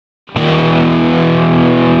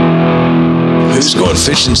Who's going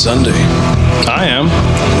fishing Sunday? I am.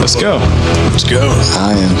 Let's go. Let's go.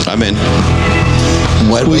 I am. I'm in.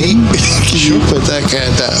 What? Wait. Can you put that cat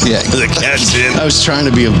down? Yeah. The cat's in. I was trying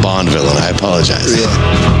to be a Bond villain. I apologize. Yeah.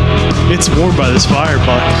 It's warm by this fire,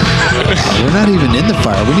 but we're not even in the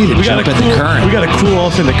fire. We need to jump in the current. We got to cool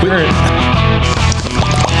off in the current.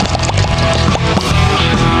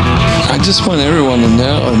 I just want everyone to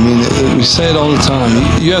know, I mean, we say it all the time,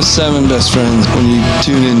 you have 7 best friends when you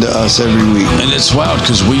tune into us every week. And it's wild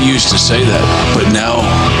because we used to say that, but now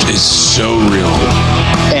it's so real.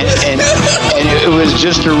 And it was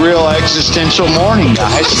just a real existential morning,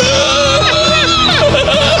 guys.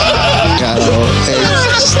 Got all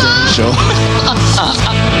existential.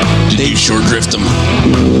 Did you short drift them?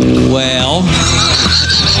 Well,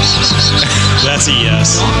 that's a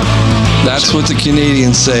yes. That's what the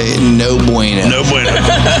Canadians say. No bueno. No bueno.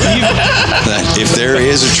 If there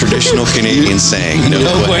is a traditional Canadian saying, no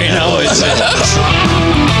bueno.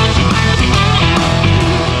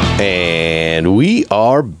 And we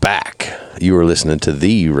are back. You are listening to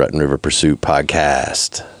the Rutten River Pursuit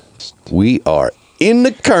podcast. We are in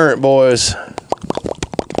the current, boys.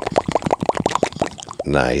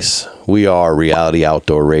 Nice. We are Reality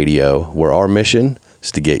Outdoor Radio, where our mission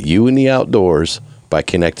is to get you in the outdoors by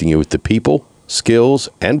connecting you with the people, skills,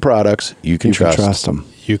 and products you can trust.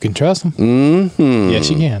 You can trust them. Mm-hmm. Yes,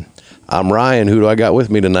 you can. I'm Ryan. Who do I got with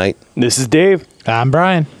me tonight? This is Dave. I'm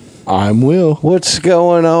Brian. I'm Will. What's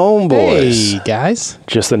going on, boys? Hey, guys.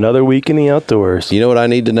 Just another week in the outdoors. You know what I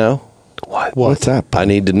need to know? What's that? I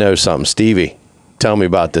need to know something. Stevie, tell me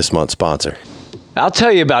about this month's sponsor. I'll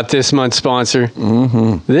tell you about this month's sponsor.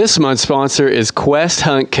 Mm-hmm. This month's sponsor is Quest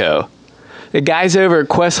Hunt Co. The guys over at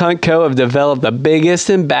Quest Hunt Co. have developed the biggest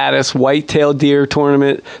and baddest whitetail deer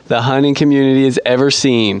tournament the hunting community has ever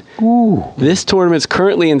seen. Ooh. This tournament's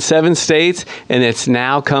currently in 7 states, and it's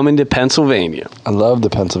now coming to Pennsylvania. I love the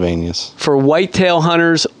Pennsylvanias. For whitetail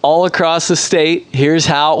hunters all across the state, here's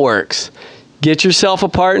how it works. Get yourself a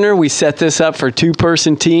partner. We set this up for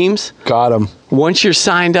 2-person teams. Got them. Once you're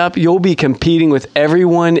signed up, you'll be competing with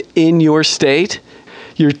everyone in your state.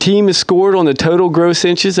 Your team is scored on the total gross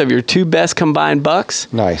inches of your 2 best combined bucks.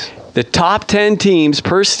 Nice. The top 10 teams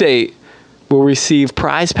per state will receive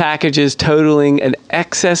prize packages totaling an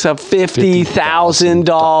excess of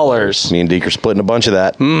 $50,000. Me and Deke are splitting a bunch of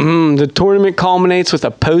that. Mm-hmm. The tournament culminates with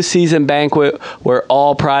a postseason banquet where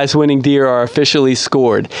all prize-winning deer are officially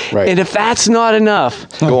scored. Right. And if that's not enough,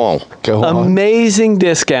 Go on. amazing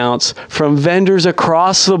discounts from vendors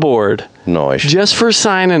across the board. Nice. Just for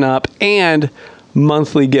signing up and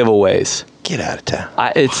monthly giveaways. Get out of town.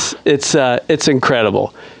 It's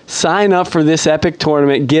incredible. Sign up for this epic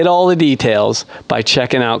tournament. Get all the details by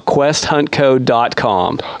checking out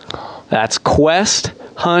questhuntco.com. That's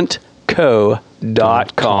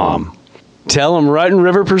questhuntco.com. Tell them Rutten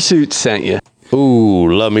River Pursuit sent you.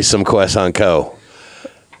 Ooh, love me some Quest Hunt Co.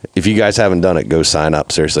 If you guys haven't done it, go sign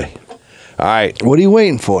up. Seriously. All right. What are you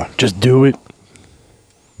waiting for? Just do it.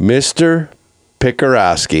 Mr.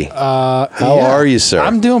 Pikarowski. How are you, sir?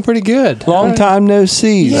 I'm doing pretty good. Long time no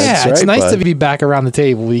see. Yeah, That's it's right, nice bud. to be back around the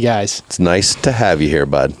table with you guys. It's nice to have you here,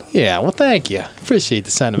 bud. Yeah, well, thank you. Appreciate the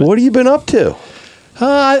sentiment. What have you been up to?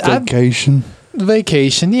 Vacation.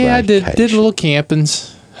 Vacation. Yeah, I did Vacation. little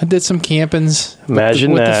campings. I did some campings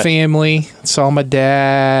Imagine with the that. family. Saw my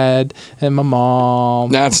dad and my mom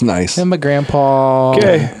That's nice. and my grandpa.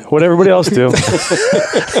 Okay, what everybody else do.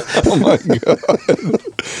 Oh my God.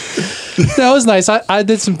 That was nice. I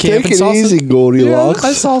did some camping. Take it Saw easy, some, Goldilocks. Yeah,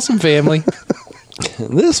 I saw some family.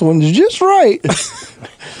 This one's just right.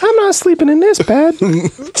 I'm not sleeping in this bed.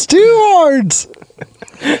 It's 2 hards.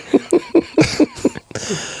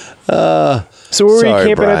 So where were Sorry, you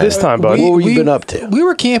camping Brian. at this time, bud? What were you been up to? We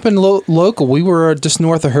were camping local. We were just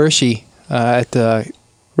north of Hershey at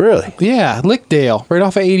Really? Lickdale, right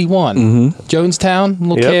off of 81. Mm-hmm. Jonestown,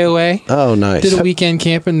 little Yep. KOA. Oh, nice. Did a weekend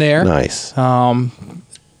camping there. Nice.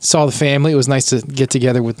 Saw the family. It was nice to get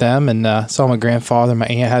together with them, and saw my grandfather and my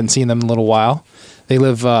aunt. Hadn't seen them in a little while. They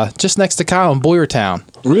live just next to Kyle in Boyertown.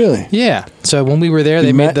 Really? Yeah. So when we were there, they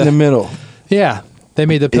You made met in the middle. Yeah, they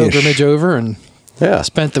made the pilgrimage over and Yeah.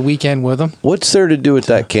 spent the weekend with them. What's there to do at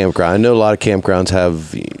that campground? I know a lot of campgrounds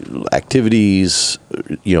have activities,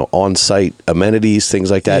 on-site amenities, things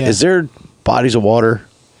like that. Yeah. Is there bodies of water?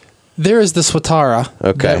 There is the Swatara.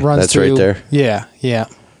 Okay, that runs that's through, right there. Yeah. Yep.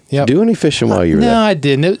 Do any fishing while you were No, there? I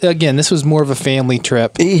didn't. Again, this was more of a family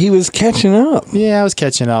trip. He was catching up. Yeah, I was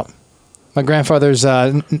catching up. My grandfather's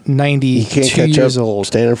 92 You can't catch years up old.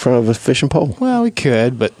 standing in front of a fishing pole. Well, we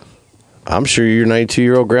could, but I'm sure your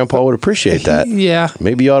 92-year-old grandpa would appreciate that. yeah.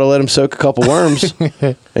 Maybe you ought to let him soak a couple worms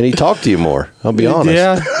and he talk to you more. I'll be honest.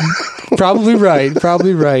 Yeah. Probably right.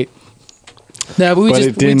 Probably right. No, but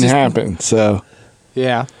it didn't happen. So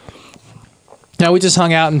yeah. No, we just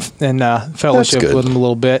hung out and fellowship with them a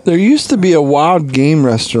little bit. there used to be a wild game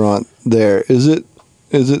restaurant there. Is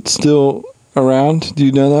it still around? Do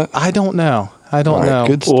you know that? I don't know. I don't know.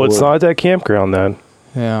 Good Well, it's story. not at that campground then.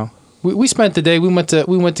 Yeah. We spent the day. We went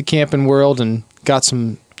to Camping World and got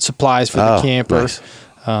some supplies for the camper. Nice.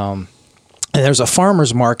 And there's a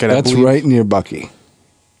farmer's market. I That's believe. right near Bucky.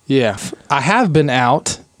 Yeah. I have been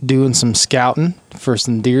out doing some scouting for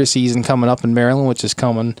some deer season coming up in Maryland, which is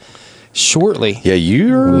coming shortly. Yeah,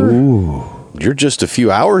 you're just a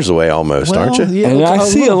few hours away almost, aren't you? Yeah, And I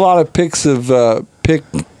see a lot of pics of Pick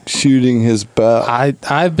shooting his bow.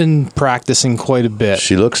 I've been practicing quite a bit.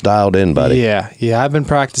 She looks dialed in, buddy. Yeah, I've been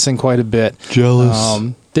practicing quite a bit.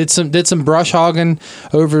 Jealous. Did some brush hogging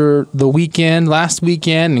over the last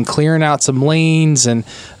weekend, and clearing out some lanes and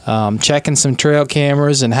checking some trail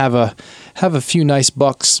cameras, and have a few nice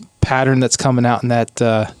bucks pattern that's coming out in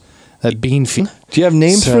that bean field. Do you have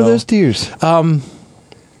names for those deers?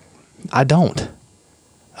 I don't.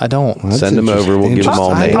 That's Send them over. We'll give them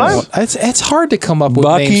all I names. don't. It's hard to come up with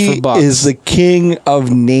Bucky names for bucks. is the king of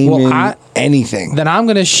naming anything. Then I'm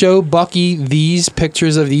going to show Bucky these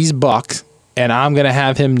pictures of these bucks, and I'm going to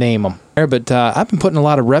have him name them. But I've been putting a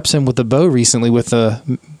lot of reps in with the bow recently with the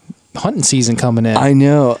hunting season coming in. I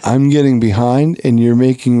know. I'm getting behind, and you're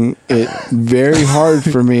making it very hard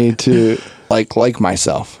for me to like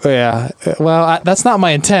myself. Yeah. Well, that's not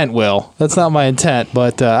my intent, Will. That's not my intent.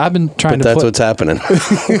 But I've been trying But that's what's happening.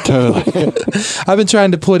 Totally. I've been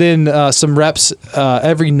trying to put in some reps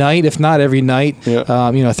every night, if not every night.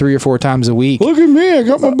 Yeah. 3 or 4 times a week. Look at me. I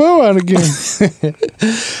got my bow out again.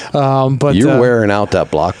 But You're wearing out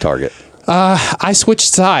that block target. I switched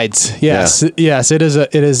sides. Yes, yes. It is a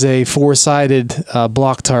 4-sided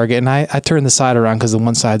block target, and I turned the side around because the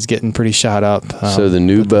one side's getting pretty shot up. So the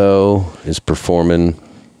new bow is performing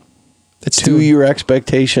to your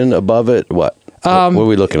expectation, above it. What? What are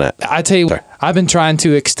we looking at? I tell you, I've been trying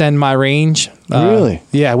to extend my range. Really?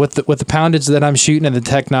 Yeah, with the poundage that I'm shooting and the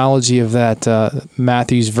technology of that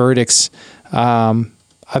Matthews Verdicts.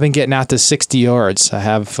 I've been getting out to 60 yards. I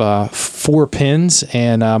have 4 pins,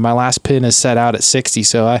 and my last pin is set out at 60.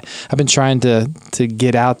 So I've been trying to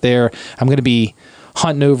get out there. I'm going to be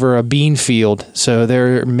hunting over a bean field, so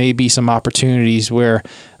there may be some opportunities where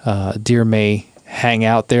deer may hang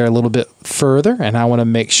out there a little bit further, and I want to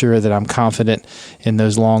make sure that I'm confident in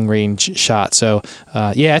those long range shots. So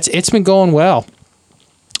it's been going well.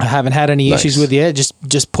 I haven't had any issues with it.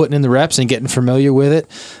 Just putting in the reps and getting familiar with it.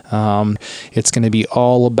 It's going to be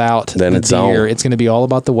all about the deer. It's going to be all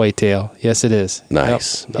about the whitetail. Yes, it is.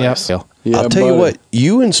 Nice. Yep. Nice. Yep. Yeah, I'll tell you what,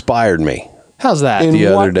 you inspired me. How's that? In the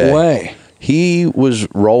what other day. way? He was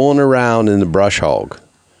rolling around in the brush hog,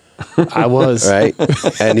 I was. right?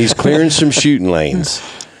 And he's clearing some shooting lanes.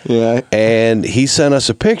 Yeah. And he sent us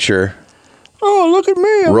a picture Oh, look at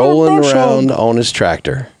me. I'm rolling on a brush around hog. on his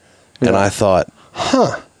tractor. And I thought,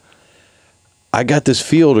 I got this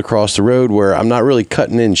field across the road where I'm not really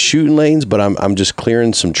cutting in shooting lanes, but I'm just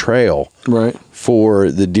clearing some trail Right. for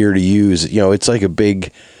the deer to use. You know, it's like a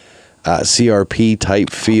big CRP type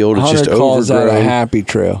field. It's Hunter just calls that overgrown. a happy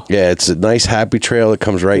trail. Yeah, it's a nice happy trail that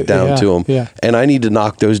comes right down Yeah, to him. yeah. And I need to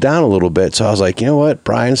knock those down a little bit. So I was like, you know what?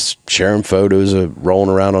 Brian's sharing photos of rolling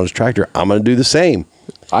around on his tractor. I'm going to do the same.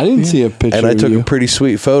 I didn't see a picture And I of took you. a pretty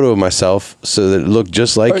sweet photo of myself so that it looked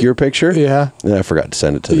just like your picture. Yeah. And I forgot to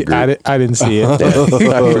send it to the group. I didn't see it.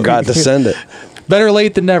 Yeah, I forgot to send it. Better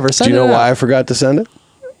late than never. Do Send you it know out. why I forgot to send it?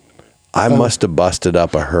 I must have busted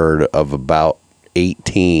up a herd of about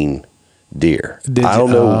 18 deer. Did I you?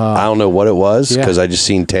 don't know. I don't know what it was Yeah. because I just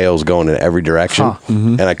seen tails going in every direction, Huh.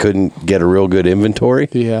 and I couldn't get a real good inventory.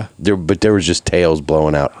 Yeah. But there was just tails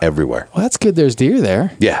blowing out everywhere. Well, that's good. There's deer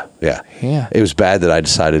there. Yeah, yeah, Yeah. It was bad that I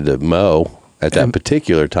decided to mow at that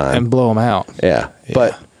particular time. And blow them out. Yeah,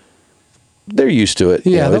 but they're used to it.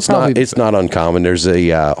 You Yeah, know, they'll it's not. probably- It's not uncommon. There's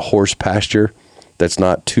a horse pasture that's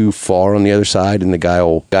not too far on the other side, and the guy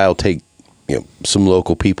will take some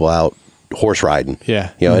local people out horse riding.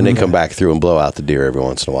 Yeah. and they come back through and blow out the deer every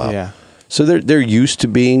once in a while. Yeah. So they're used to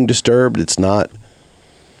being disturbed. It's not.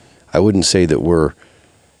 I wouldn't say that we're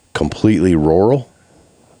completely rural.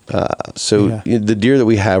 So the deer that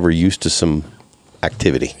we have are used to some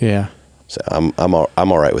activity. Yeah. So I'm all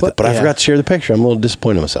right with it. But I yeah. forgot to share the picture. I'm a little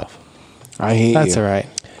disappointed in myself. I hate That's you. all right.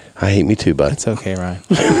 I hate me too, bud. It's okay, Ryan.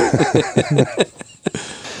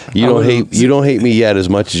 You don't hate me yet as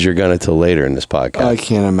much as you're gonna till later in this podcast. I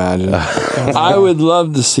can't imagine. I would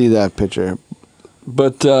love to see that picture.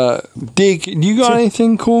 But, Deke, you got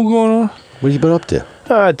anything cool going on? What have you been up to?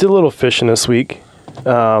 I did a little fishing this week.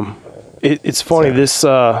 It's funny, this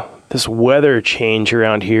weather change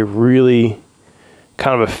around here really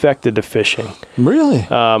kind of affected the fishing. Really?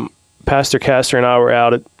 Pastor Castor and I were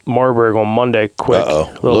out at Marburg on Monday, quick.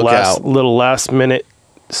 Look out. Little last minute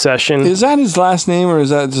session. Is that his last name, or is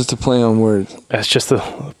that just a play on words? That's just a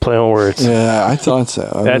play on words. Yeah, I thought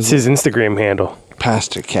so. That's his Instagram handle.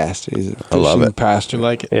 Pastor Castor. He's a I love it. pastor. You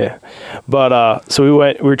like it? Yeah. But so we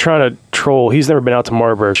were trying to troll. He's never been out to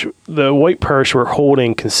Marburg. The white perch were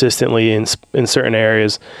holding consistently in certain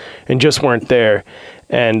areas and just weren't there.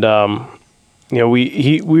 And,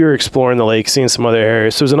 we were exploring the lake, seeing some other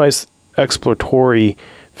areas. So it was a nice exploratory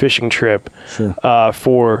fishing trip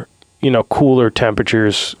for, cooler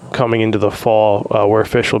temperatures coming into the fall where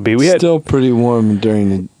fish will be. We Still pretty warm during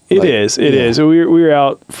the... It is. We were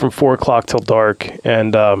out from 4 o'clock till dark,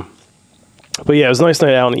 and but yeah, it was a nice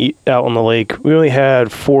night out on the lake. We only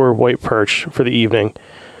had 4 white perch for the evening,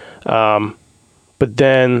 but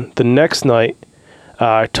then the next night,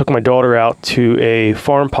 I took my daughter out to a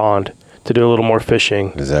farm pond to do a little more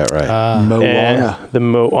fishing. Is that right? Moana. And the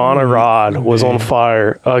Moana rod was on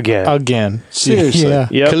fire again. Seriously? Yeah.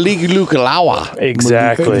 Yep. Kaligulukalawa.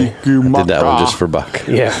 Exactly. I did that one just for Buck.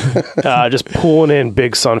 Yeah. Just pulling in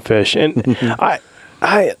big sunfish. And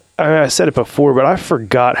I said it before, but I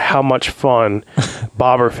forgot how much fun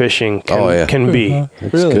bobber fishing can be.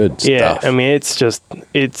 It's good stuff. Yeah. I mean, it's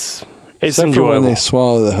Except for when enjoyable. they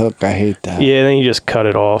swallow the hook. I hate that. Yeah, then you just cut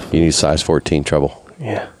it off. You need size 14 treble.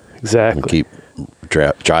 Yeah, exactly. Keep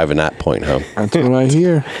driving that point home. That's what I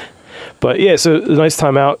hear. But yeah, so a nice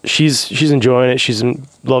time out. She's enjoying it. She's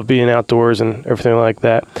love being outdoors and everything like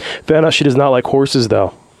that. Vanna, she does not like horses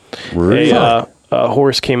though. Really? A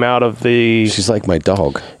horse came out of the... She's like my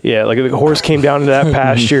dog. Yeah, like the horse came down to that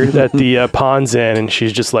pasture that the pond's in, and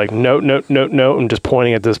she's just like, no, and just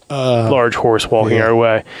pointing at this large horse walking our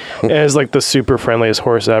way. And it's like the super friendliest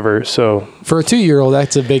horse ever, so... For a 2-year-old,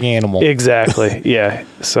 that's a big animal. Exactly, yeah,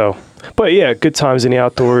 so... But yeah, good times in the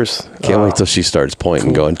outdoors. Can't wait till she starts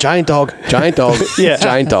pointing, going, giant dog, Yeah.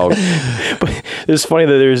 giant dog. But it's funny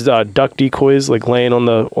that there's duck decoys like laying on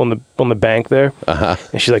the bank there,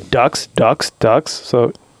 and she's like ducks.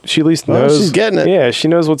 So she at least knows. She's getting it. Yeah, she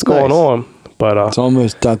knows what's going on. But It's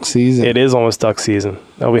almost duck season. it is almost duck season.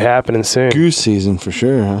 That'll be happening soon. Goose season for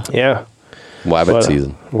sure, huh? Yeah, Wabbit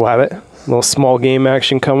season. Wabbit, a little small game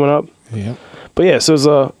action coming up. Yep. But yeah, so it's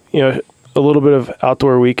a little bit of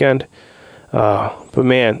outdoor weekend. But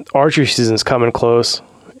man, archery season's coming close,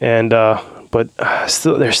 and but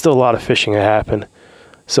there's still a lot of fishing to happen.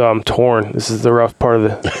 So I'm torn. This is the rough part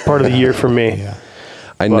of the year for me. Yeah.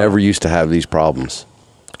 I never used to have these problems.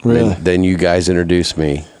 Really? Then you guys introduced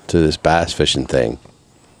me to this bass fishing thing.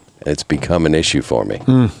 It's become an issue for me.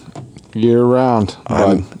 Year round.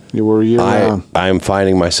 You were year round. I'm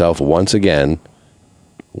finding myself once again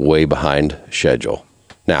way behind schedule.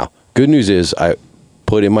 Now, good news is I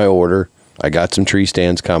put in my order. I got some tree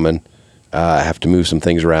stands coming. I have to move some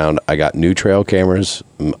things around. I got new trail cameras.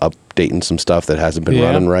 I'm updating some stuff that hasn't been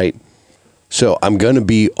running right. So I'm going to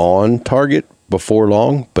be on target before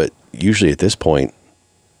long, but usually at this point,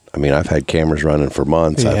 I mean, I've had cameras running for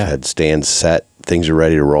months. Yeah. I've had stands set. Things are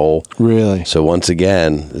ready to roll. Really? So once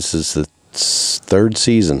again, this is the 3rd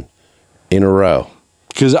season in a row.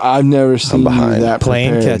 Because I've never seen you behind. that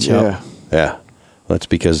Playing prepared. catch up. Yeah. That's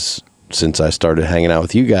because since I started hanging out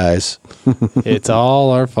with you guys, It's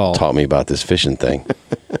all our fault. taught me about this fishing thing.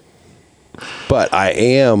 But I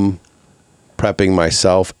am prepping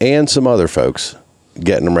myself and some other folks,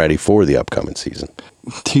 getting them ready for the upcoming season.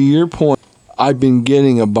 To your point, I've been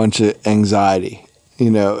getting a bunch of anxiety,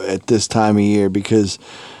 at this time of year because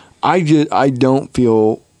I don't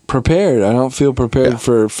feel prepared. I don't feel prepared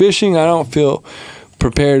for fishing. I don't feel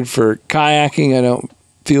prepared for kayaking. I don't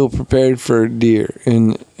feel prepared for deer.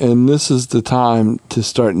 And this is the time to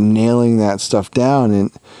start nailing that stuff down.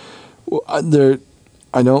 And I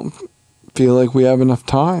don't feel like we have enough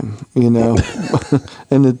time, in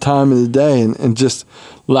the time of the day. And just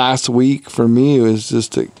last week for me, it was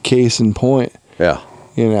just a case in point. Yeah.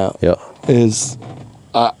 Is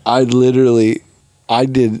I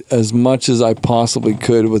did as much as I possibly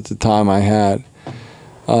could with the time I had.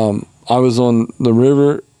 I was on the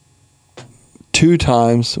river 2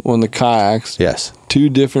 times on the kayaks. Yes. 2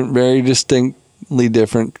 different, very distinctly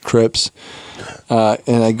different trips.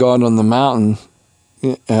 And I got on the mountain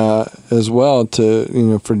as well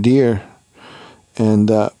for deer. And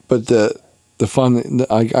but the fun,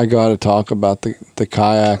 I got to talk about the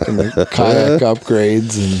kayak and the kayak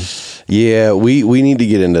upgrades. And Yeah, we need to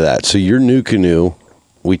get into that. So your new canoe,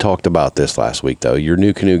 we talked about this last week though. Your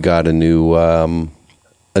new canoe got a new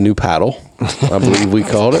paddle, I believe we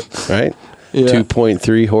called it, right? Yeah.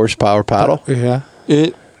 2.3 horsepower paddle. Yeah.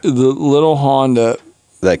 The little Honda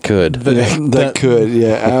That could. that could,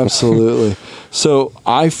 yeah, absolutely. So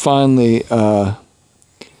I finally had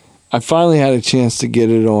a chance to get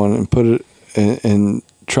it on and put it and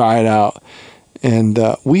try it out, and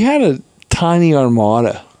we had a tiny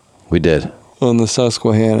Armada We did. on the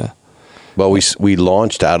Susquehanna, Well, we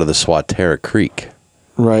launched out of the Swatera Creek,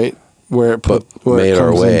 right where it but where made it our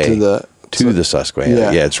comes way into the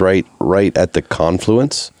Susquehanna. Yeah, it's right at the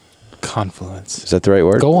confluence. Confluence. Is that the right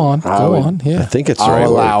word? Go on. I Yeah. think it's the I'll right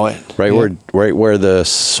allow word. it. Right where the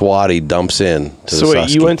Swatty dumps in to So the wait,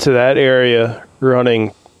 you Susky. went to that area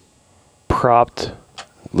running propped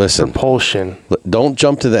Listen, propulsion. don't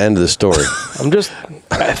jump to the end of the story. I'm just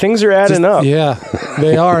things are adding up. Yeah.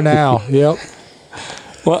 They are now. Yep.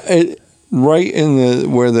 Well, right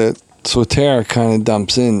in where the Swatera kind of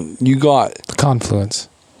dumps in, you got Confluence.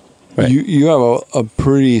 Right. you have a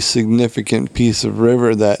pretty significant piece of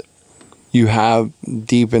river that you have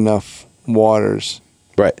deep enough waters.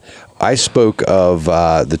 Right. I spoke of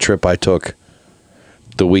the trip I took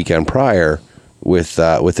the weekend prior with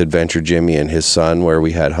Adventure Jimmy and his son, where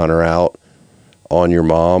we had Hunter out on your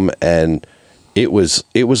mom, and it was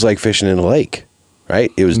like fishing in a lake.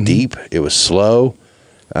 Right. It was deep. It was slow.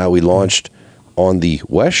 We launched on the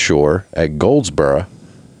west shore at Goldsboro,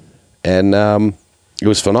 and it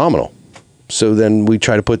was phenomenal. So then we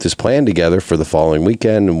try to put this plan together for the following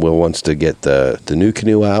weekend, and Will wants to get the new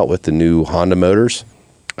canoe out with the new Honda motors.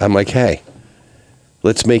 I'm like, hey,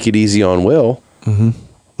 let's make it easy on Will. Mm-hmm.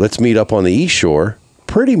 Let's meet up on the east shore,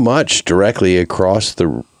 pretty much directly across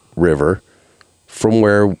the river from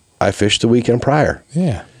where I fished the weekend prior.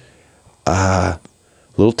 Yeah.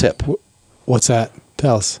 Little tip. What's that?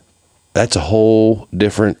 Tell us. That's a whole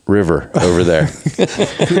different river over there.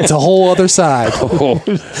 It's a whole other side.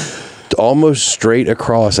 Almost straight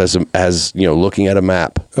across as you know, looking at a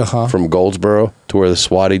map from Goldsboro to where the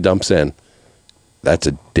Swatty dumps in. That's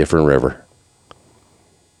a different river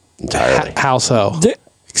entirely. How so?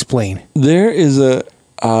 Explain. There is a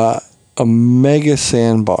mega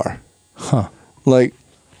sandbar. Huh. Like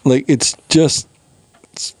it's just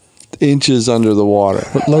inches under the water.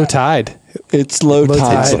 Low tide. It's low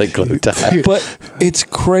tide. It's like low tide. But it's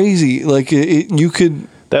crazy. Like you could.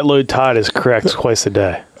 That low tide is correct twice a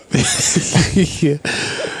day. Yeah.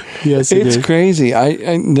 Yes, It's crazy.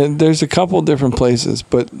 There's a couple different places,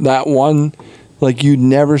 but that one, like you'd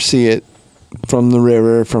never see it from the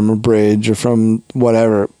river, from a bridge, or from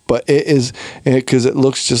whatever. But it is because it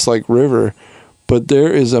looks just like river. But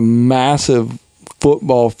there is a massive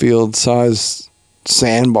football field size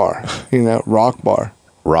sandbar. Rock bar.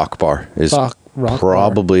 Rock bar is Rock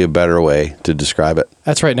probably a better way to describe it.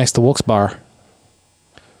 That's right next to Wilkes Bar.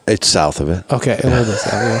 It's south of it. Okay. A little bit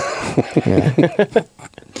south,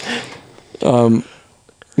 yeah.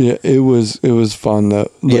 Yeah, it was fun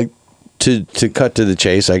though. Like To cut to the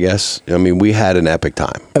chase, I guess. I mean, we had an epic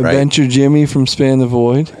time. Right? Adventure Jimmy from Span the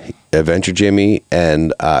Void. Adventure Jimmy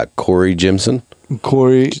and Corey Jimson.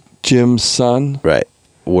 Corey, Jim's son. Right.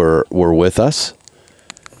 Were with us.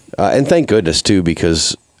 And thank goodness too,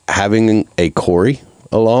 because having a Corey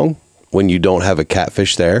along when you don't have a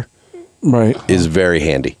catfish there, right, is very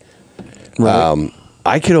handy. Right.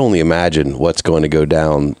 I could only imagine what's going to go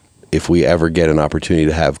down if we ever get an opportunity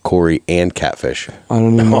to have Corey and catfish I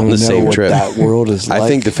don't even on know the same what trip. that world is like. I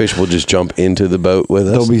think the fish will just jump into the boat with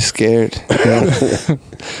us. They'll be scared. Yeah.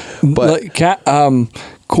 But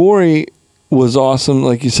Corey was awesome,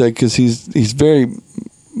 like you said, because he's very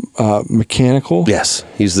mechanical. yes,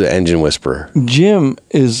 he's the engine whisperer. Jim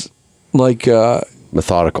is like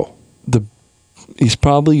Methodical. he's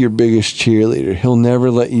probably your biggest cheerleader. He'll never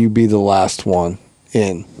let you be the last one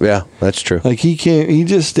in. Yeah, that's true. Like he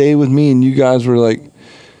just stayed with me, and you guys were like,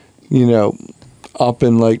 up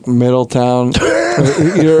in like Middletown.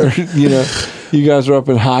 You guys were up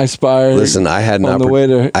in High Spire. Listen, I had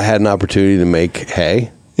I had an opportunity to make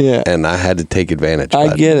hay. Yeah. And I had to take advantage. I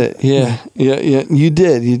bud. get it. Yeah. You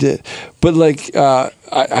did. But like, I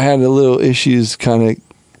had a little issues.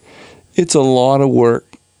 It's a lot of work,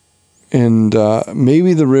 and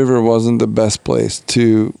maybe the river wasn't the best place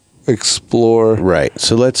to explore. Right.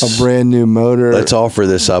 So let's a brand new motor. Let's offer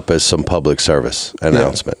this up as some public service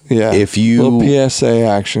announcement. Yeah. If you little PSA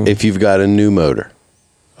action. If you've got a new motor,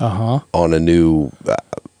 on a new.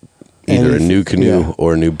 Either a new canoe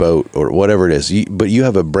or a new boat or whatever it is, but you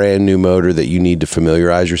have a brand new motor that you need to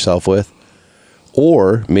familiarize yourself with,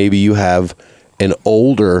 or maybe you have an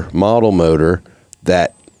older model motor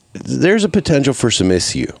that there's a potential for some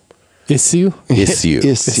issue.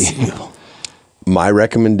 My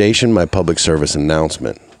recommendation, my public service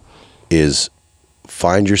announcement is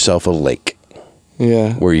find yourself a lake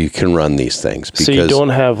Yeah. where you can run these things. Because So you don't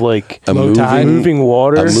have like a moving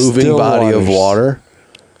water, a moving Still body of waters. water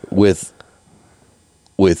with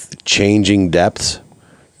changing depths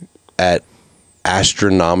at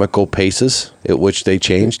astronomical paces at which they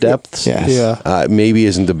change depths. Yes. Yeah. Maybe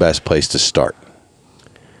isn't the best place to start.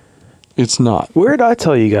 It's not. Where did I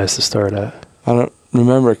tell you guys to start at? I don't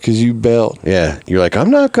remember because you bailed. Yeah, you're like,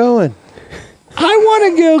 I'm not going. I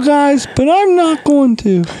want to go, guys, but I'm not going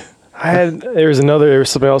to. There was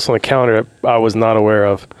something else on the calendar that I was not aware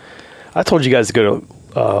of. I told you guys to go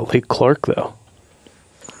to Lake Clark though.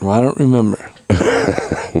 Well, I don't remember.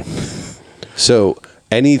 So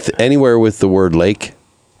anywhere with the word lake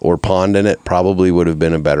or pond in it probably would have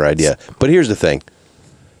been a better idea. But here's the thing: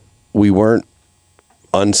 we weren't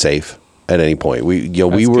unsafe at any point.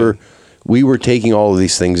 We were taking all of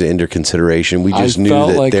these things into consideration. We just I knew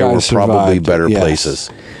felt that like there I were probably survived, better yes. places.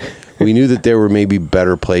 We knew that there were maybe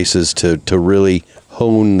better places to really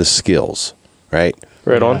hone the skills, right?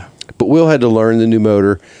 Right on. But Will had to learn the new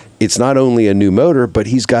motor. It's not only a new motor, but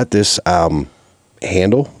he's got this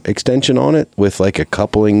handle extension on it with like a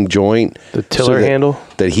coupling joint. The tiller handle?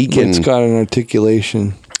 That he can... It's got an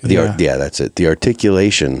articulation. Yeah, that's it. The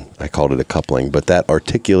articulation, I called it a coupling, but that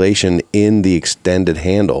articulation in the extended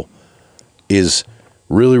handle is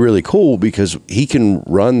really, really cool because he can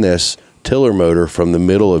run this tiller motor from the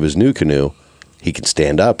middle of his new canoe. He can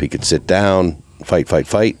stand up, he can sit down, fight,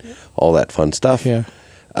 all that fun stuff. Yeah.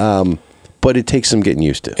 But it takes some getting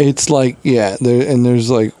used to. It's like, there's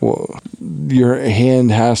like, your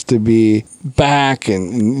hand has to be back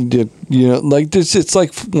and like this. It's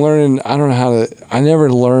like learning. I don't know I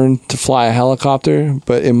never learned to fly a helicopter,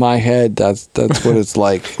 but in my head, that's what it's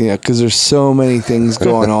like. Because there's so many things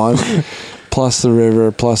going on. Plus the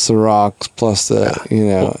river, plus the rocks, plus the,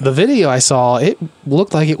 The video I saw, it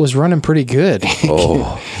looked like it was running pretty good.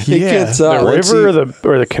 Oh, it gets The up. river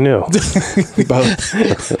or the canoe?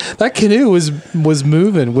 Both. That canoe was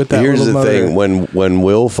moving with that here's little the motor. thing: when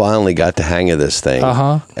Will finally got the hang of this thing,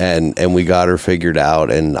 and we got her figured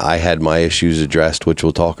out, and I had my issues addressed, which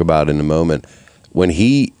we'll talk about in a moment. When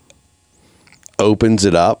he opens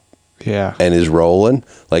it up, and is rolling,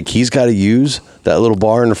 like he's got to use that little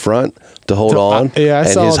bar in the front to hold on, I and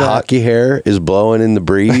saw his that. hockey hair is blowing in the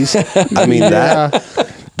breeze. I mean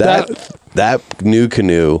that new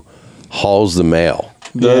canoe hauls the mail.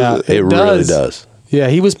 Yeah, It really does. Yeah,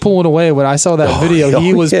 he was pulling away when I saw that video.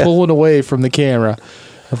 He was pulling away from the camera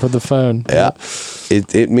or from the phone. Yeah,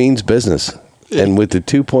 it means business. And with the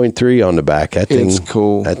 2.3 on the back, that thing, It's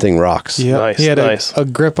cool. That thing rocks. Yeah, Nice, he had nice. a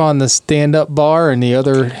grip on the stand-up bar and the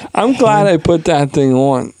other. I'm glad I put that thing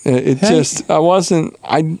on. I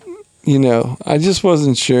just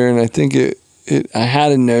wasn't sure, and I think I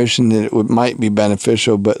had a notion that it might be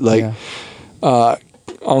beneficial, but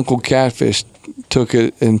Uncle Catfish took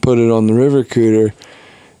it and put it on the River Cooter,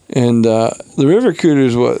 and the River Cooter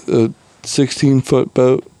is what, a 16-foot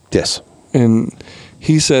boat, Yes. and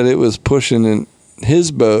he said it was pushing in his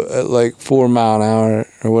boat at like 4 mile an hour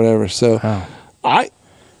or whatever. So I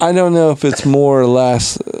don't know if it's more or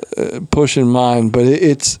less pushing mine, but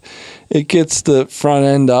it gets the front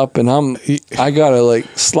end up, and I gotta like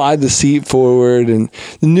slide the seat forward. And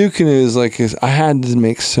the new canoe is like I had to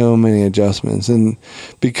make so many adjustments, and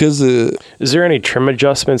because Is there any trim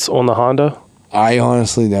adjustments on the Honda? I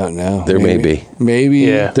honestly don't know. There may be. Maybe.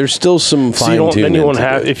 Yeah. There's still some So fine tuning. then you won't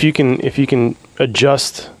have if you can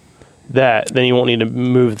adjust that, then you won't need to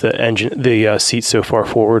move the seat so far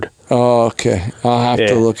forward. Oh, okay. I'll have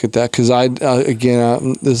to look at that because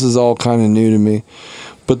this is all kind of new to me.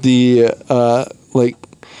 But the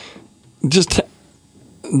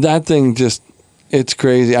that thing it's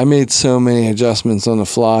crazy. I made so many adjustments on the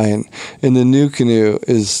fly, and the new canoe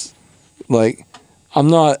is like, I'm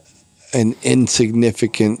not an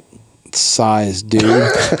insignificant size dude.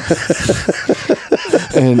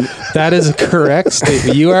 And That is a correct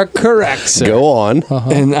statement. You are correct, sir. Go on.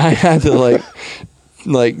 and I had to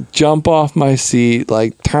like jump off my seat,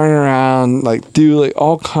 like turn around, like do like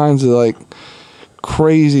all kinds of like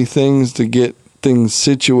crazy things to get things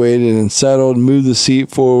situated and settled, move the seat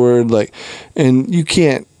forward, like, and you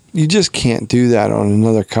just can't do that on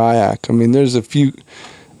another kayak. I mean, there's a few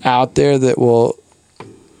out there that will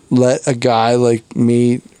let a guy like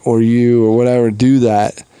me or you or whatever do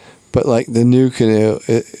that, but like the new canoe,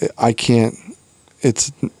 I can't.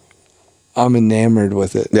 I'm enamored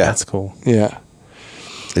with it. Yeah. That's cool. Yeah.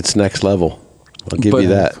 It's next level. I'll give But- you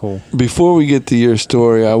that. Cool. Before we get to your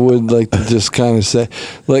story, I would like to just kind of say,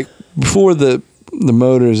 like, before the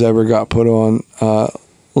motors ever got put on,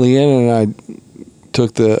 Leanna and I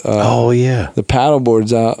took the Oh yeah. the paddle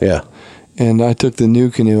boards out, Yeah. and I took the new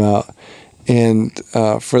canoe out, And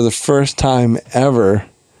for the first time ever,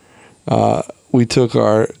 we took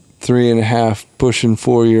our 3.5 pushing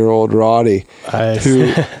 4-year-old Roddy, who I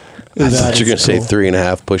thought you were going to say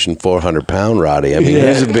 3.5 pushing 400-pound Roddy. I mean,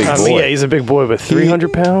 he's a big boy. Yeah, he's a big boy, but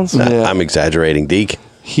 300 pounds? Yeah. I'm exaggerating, Deke.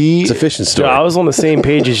 It's a fishing story. I was on the same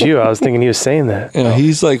page as you. I was thinking he was saying that. Yeah,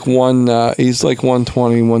 he's like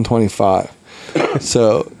 120, 125.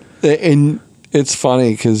 So, and it's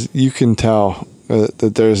funny because you can tell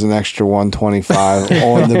that there's an extra 125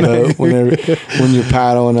 on the boat when you're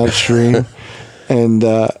paddling upstream, and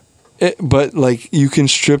but like you can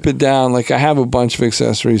strip it down. Like I have a bunch of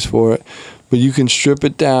accessories for it, but you can strip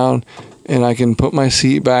it down, and I can put my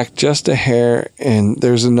seat back just a hair, and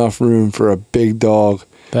there's enough room for a big dog.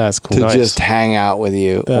 That's cool. To just hang out with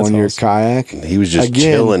you on your kayak. He was just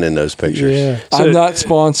chilling in those pictures. Yeah. So, I'm not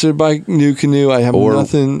sponsored by New Canoe. I have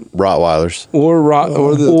nothing. Rottweilers. Or what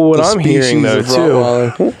the I'm hearing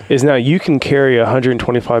though too is now you can carry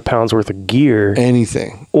 125 pounds worth of gear.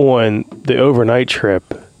 Anything. On the overnight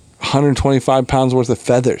trip. 125 pounds worth of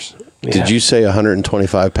feathers. Yeah. Did you say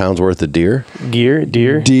 125 pounds worth of deer? Deer.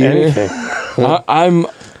 Anything.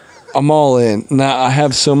 I'm all in. Now I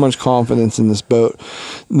have so much confidence in this boat.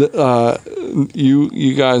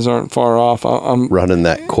 You guys aren't far off. I'm running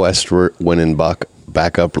that Quest winning buck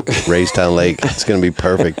back up Raystown Lake. It's going to be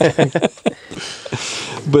perfect.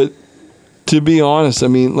 But to be honest, I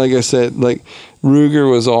mean, like I said, like Ruger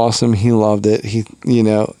was awesome. He loved it.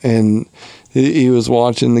 And he was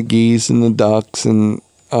watching the geese and the ducks, and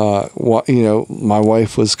my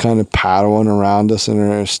wife was kind of paddling around us in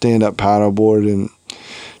her stand-up paddleboard, and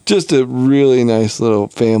just a really nice little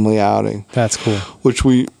family outing. That's cool. Which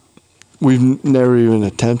we've never even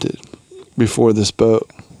attempted before this boat.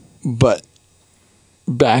 But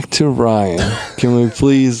back to Ryan. Can we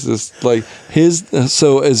please just like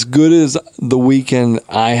so as good as the weekend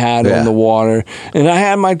I had on the water, and I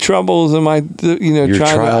had my troubles and my your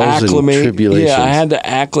trying to acclimate. And tribulations. Yeah, I had to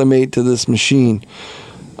acclimate to this machine.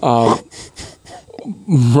 Ryan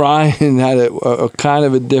had a kind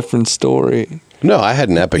of a different story. No, I had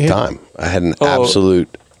an epic time. I had an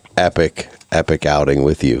absolute epic outing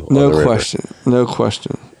with you. No question.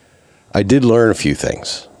 I did learn a few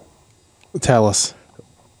things. Tell us.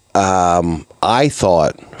 I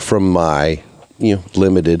thought from my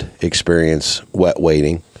limited experience wet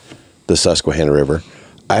wading the Susquehanna River,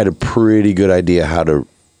 I had a pretty good idea how to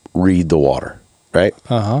read the water, right?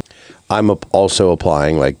 Uh-huh. I'm also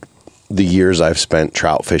applying like the years I've spent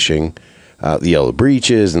trout fishing, the Yellow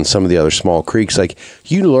Breeches and some of the other small creeks. Like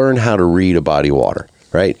you learn how to read a body of water,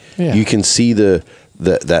 right? Yeah. You can see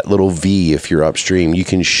that little V if you're upstream. You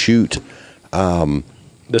can shoot the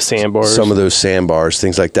sandbars, some of those sandbars,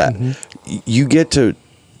 things like that. Mm-hmm. You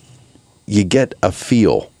get a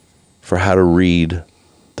feel for how to read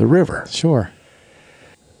the river. Sure.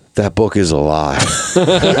 That book is a lie.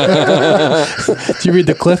 Did you read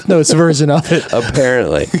the Cliff Notes version of it?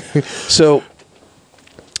 Apparently. So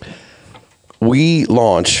we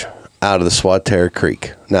launch out of the Swatara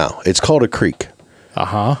Creek. Now, it's called a creek.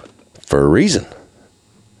 Uh-huh. For a reason.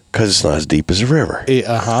 Because it's not as deep as a river.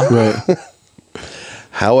 Uh-huh. Right.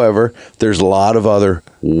 However, there's a lot of other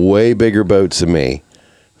way bigger boats than me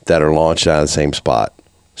that are launched out of the same spot.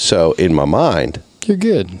 So, in my mind, you're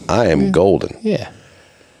good. I am golden. Yeah.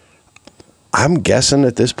 I'm guessing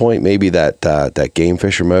at this point, maybe that Game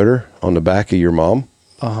Fisher motor on the back of your mom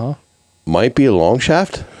might be a long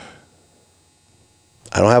shaft.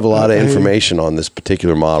 I don't have a lot of information on this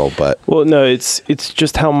particular model, but no, it's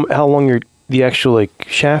just how long the actual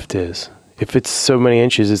shaft is. If it's so many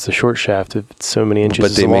inches, it's a short shaft. If it's so many inches, but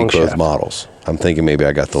it's a long they make both shaft. models. I'm thinking maybe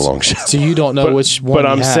I got the long shaft. So you don't know which one. But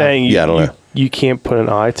I'm saying, I don't know. You can't put an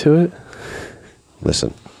eye to it.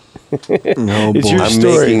 Listen, no, it's your I'm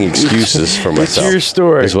story. making excuses for myself. It's your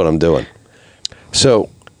story. Is what I'm doing. So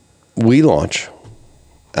we launch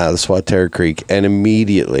out of the Swatara Creek, and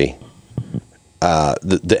immediately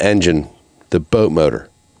the engine, the boat motor,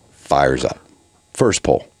 fires up. First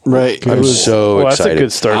pull. Right. I'm so excited. That's a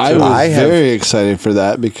good start. I was very excited for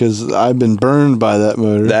that because I've been burned by that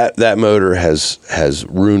motor. That motor has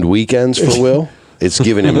ruined weekends for Will. It's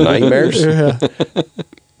given him nightmares. Yeah.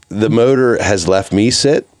 The motor has left me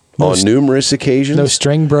sit on numerous occasions. No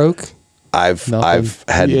string broke. I've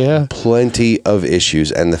had plenty of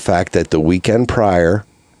issues, and the fact that the weekend prior,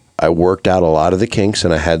 I worked out a lot of the kinks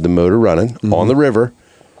and I had the motor running on the river.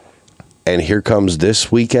 And here comes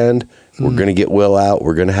this weekend. We're going to get Will out.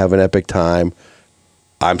 We're going to have an epic time.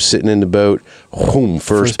 I'm sitting in the boat. Boom,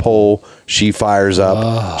 first pole. She fires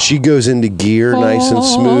up. She goes into gear nice and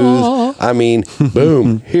smooth. I mean,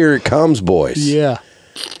 boom, here it comes, boys. Yeah.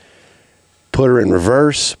 put her in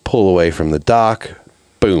reverse, pull away from the dock,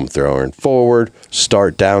 boom, throw her in forward,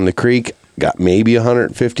 start down the creek. Got maybe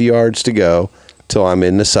 150 yards to go till I'm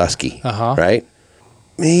in the Susky, right?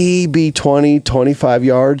 Maybe 20, 25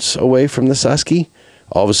 yards away from the Susky.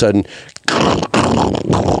 All of a sudden,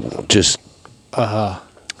 just,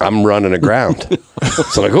 I'm running aground.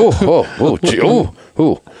 So I'm like, you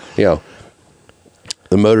know,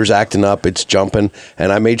 the motor's acting up, it's jumping,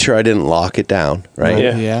 and I made sure I didn't lock it down, right?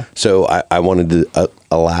 Yeah. So I wanted to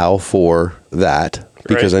allow for that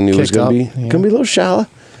because I knew it was going to be a little shallow.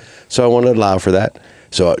 So I wanted to allow for that.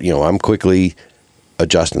 So, you know, I'm quickly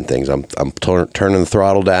adjusting things. I'm turning the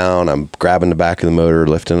throttle down. I'm grabbing the back of the motor,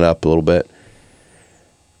 lifting it up a little bit.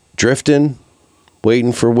 Drifting,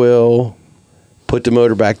 waiting for Will, put the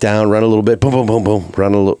motor back down, run a little bit, boom, boom, boom, boom,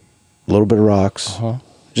 run a little bit of rocks.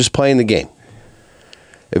 Just playing the game.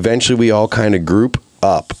 Eventually, we all kind of group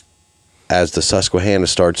up as the Susquehanna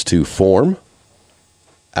starts to form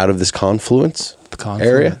out of this confluence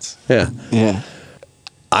area. Yeah.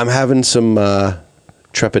 I'm having some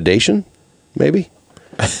trepidation, maybe,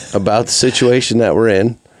 about the situation that we're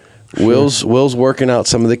in. Will's working out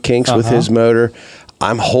some of the kinks with his motor.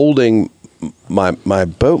 I'm holding my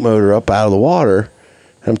boat motor up out of the water.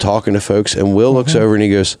 I'm talking to folks, and Will looks over and he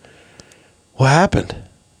goes, "What happened?"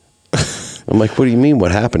 I'm like, "What do you mean,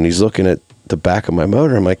 what happened?" He's looking at the back of my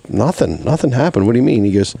motor. I'm like, Nothing happened. What do you mean?"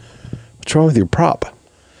 He goes, "What's wrong with your prop?"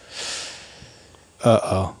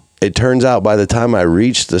 It turns out by the time I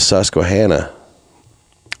reached the Susquehanna,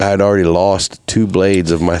 I had already lost 2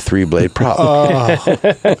 blades of my 3-blade prop.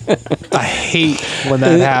 I hate when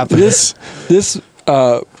that happens.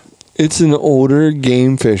 It's an older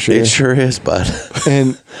game fisher. It sure is, bud.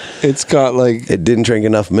 And it's got like... It didn't drink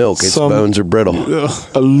enough milk. Its bones are brittle.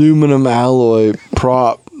 Aluminum alloy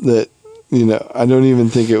prop that, you know, I don't even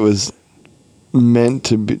think it was meant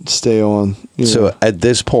to stay on. So at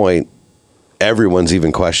this point, everyone's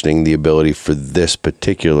even questioning the ability for this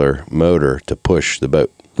particular motor to push the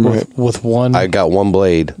boat. With one... I got 1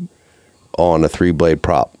 blade on a 3-blade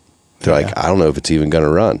prop. They're like, I don't know if it's even going to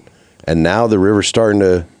run. And now the river's starting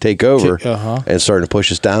to take over and starting to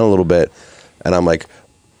push us down a little bit. And I'm like,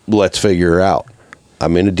 let's figure it out.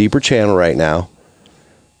 I'm in a deeper channel right now.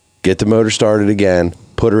 Get the motor started again,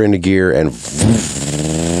 put her into gear, and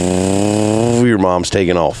your mom's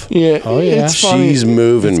taking off. Yeah. It's She's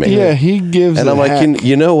moving me. Yeah, he gives And I'm like,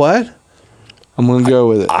 you know what? I'm going to go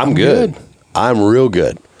with it. I'm good. I'm real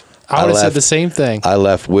good. I would have said the same thing. I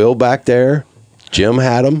left Will back there. Jim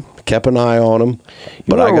had him. Kept an eye on him.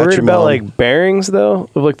 But I got worried about like bearings though,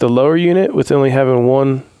 of like the lower unit with only having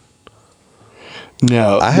one.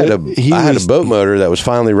 No, I had a boat motor that was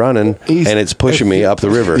finally running, and it's pushing me up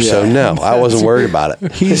the river. So no, I wasn't worried about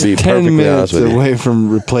it. He's 10 minutes away from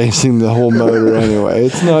replacing the whole motor anyway.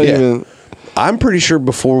 It's not even. I'm pretty sure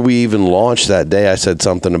before we even launched that day, I said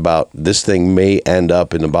something about this thing may end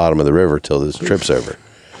up in the bottom of the river till this trip's over.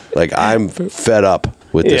 Like, I'm fed up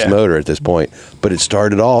with this motor at this point, but it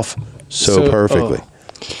started off so perfectly.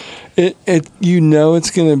 It's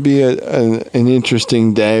going to be an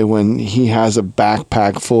interesting day when he has a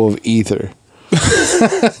backpack full of ether.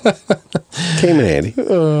 Came in handy.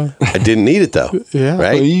 I didn't need it though. Yeah,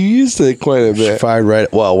 right. Well, you used it quite a bit. Fired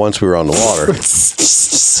right. Well, once we were on the water.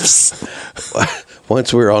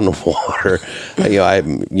 Once we were on the water, I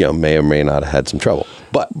may or may not have had some trouble.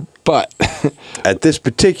 But at this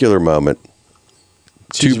particular moment,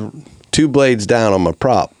 two blades down on my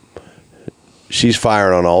prop, she's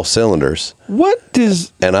firing on all cylinders.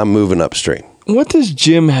 And I'm moving upstream. What does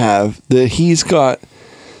Jim have that he's got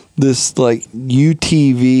this like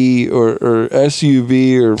UTV or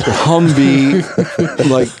SUV or Humvee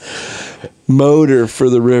like motor for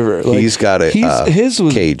the river? Like, he's got his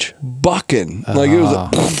was cage bucking like it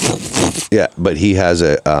was. But he has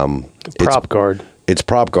a prop guard. It's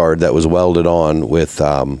prop guard that was welded on with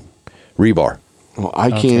rebar. Well,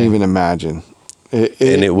 I can't even imagine.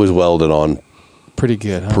 And it was welded on pretty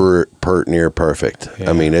good, huh? Near perfect.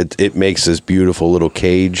 Yeah. I mean, it makes this beautiful little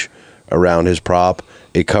cage around his prop.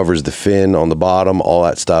 It covers the fin on the bottom, all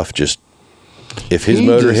that stuff. Just if his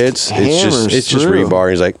motor hits, it's just rebar.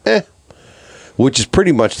 He's like, which is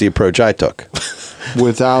pretty much the approach I took.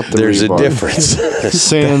 Without the There's rebar. a difference.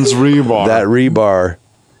 Sans rebar. That rebar,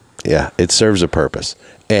 yeah, it serves a purpose.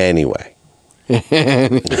 Anyway.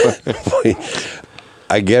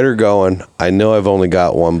 I get her going. I know I've only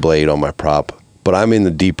got one blade on my prop, but I'm in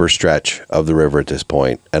the deeper stretch of the river at this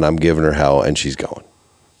point, and I'm giving her hell, and she's going.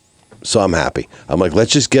 So I'm happy. I'm like,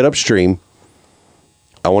 let's just get upstream.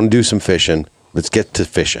 I want to do some fishing. Let's get to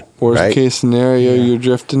fishing. Worst case scenario, you're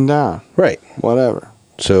drifting down. Right. Whatever.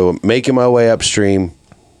 So making my way upstream,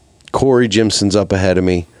 Corey Jimson's up ahead of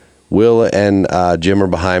me. Will and Jim are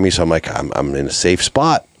behind me, so I'm like, I'm in a safe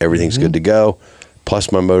spot. Everything's good to go.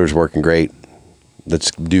 Plus, my motor's working great.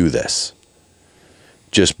 Let's do this.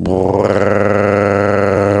 Just making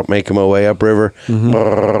my way upriver.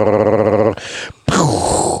 The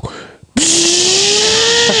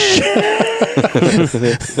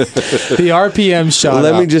RPM shot.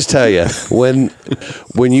 Let me just tell you,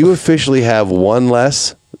 when you officially have one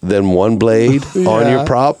less than one blade on your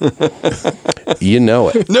prop, you know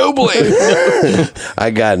it. No blade.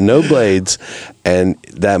 I got no blades, and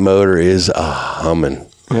that motor is humming.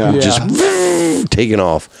 Yeah. Just taking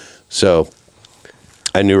off. So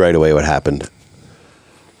I knew right away what happened.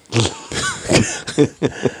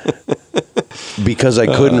 Because I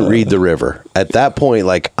couldn't read the river. At that point,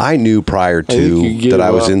 like, I knew prior to that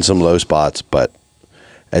I was in some low spots, but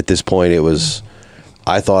at this point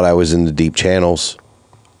I thought I was in the deep channels.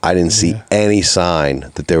 I didn't see any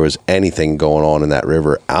sign that there was anything going on in that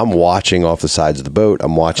river. I'm watching off the sides of the boat.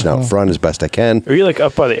 I'm watching out front as best I can. Are you like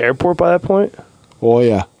up by the airport by that point? Oh,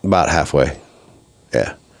 yeah. About halfway.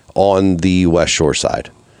 Yeah. On the West Shore side.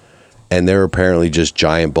 And they're apparently just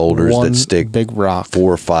giant boulders that stick big rock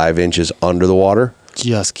 4 or 5 inches under the water.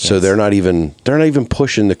 Just so they're not even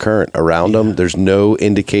pushing the current around them. There's no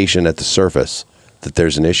indication at the surface that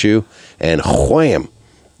there's an issue. And wham!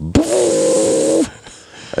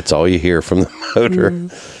 That's all you hear from the motor.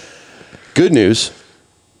 Good news,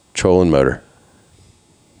 trolling motor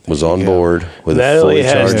was on board with that a fully only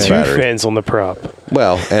has charged 2 battery. fins on the prop.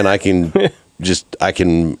 Well, and I can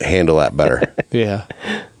handle that better. Yeah.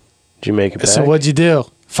 Did you make it back? So what'd you do?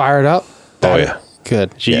 Fire it up? Oh yeah. Good.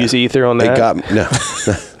 Did you use ether on that? It got me. No,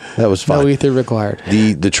 that was fine. No ether required.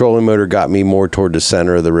 The trolling motor got me more toward the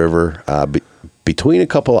center of the river, between a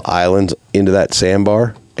couple of islands into that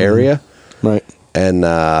sandbar area. Right. And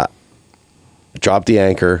dropped the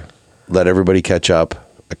anchor, let everybody catch up.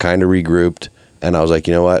 I kind of regrouped, and I was like,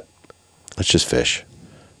 you know what? Let's just fish.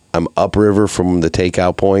 I'm upriver from the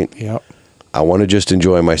takeout point. Yep. I want to just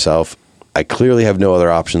enjoy myself. I clearly have no other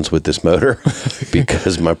options with this motor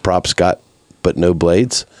because my prop's got but no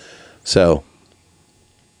blades. So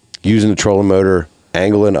using the trolling motor,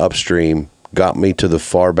 angling upstream, got me to the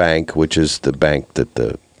far bank, which is the bank that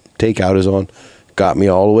the takeout is on, got me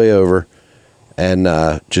all the way over, and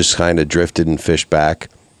just kind of drifted and fished back.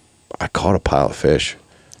 I caught a pile of fish.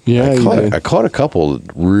 Yeah, I caught a couple of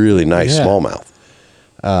really nice smallmouth,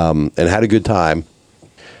 and had a good time.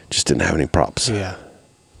 Just didn't have any props. Yeah.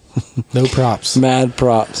 No props. Mad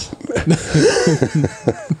props.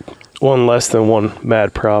 One less than one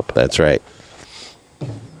mad prop. That's right.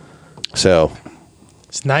 So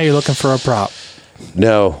now you're looking for a prop.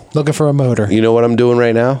 No. Looking for a motor. You know what I'm doing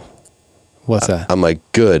right now? What's that? I'm like,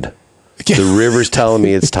 good. The river's telling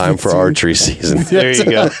me it's time for archery season. There you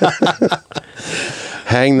go.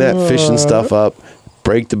 Hang that fishing stuff up,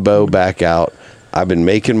 break the bow back out. I've been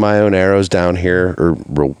making my own arrows down here, or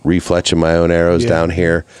refletching my own arrows down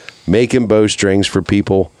here, making bowstrings for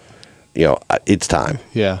people. You know, it's time.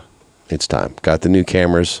 Yeah. It's time. Got the new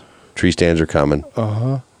cameras. Tree stands are coming.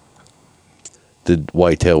 Uh-huh. The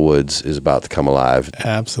whitetail woods is about to come alive.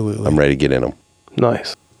 Absolutely. I'm ready to get in them.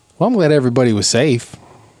 Nice. Well, I'm glad everybody was safe.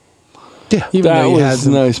 Yeah. Even That though you was had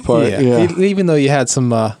some, the nice part, yeah. Even though you had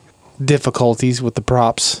some difficulties with the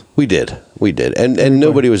props. We did. And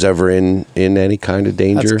nobody was ever in any kind of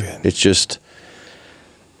danger. That's good. It's just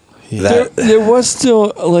There was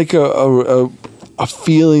still like a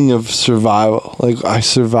feeling of survival. Like, I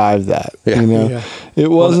survived that. Yeah. You know, Yeah. it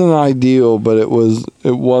wasn't ideal, but it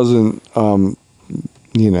wasn't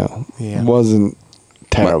wasn't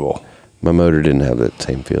terrible. My motor didn't have that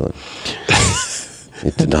same feeling.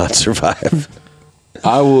 It did not survive.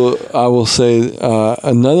 I will say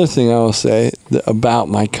another thing I will say about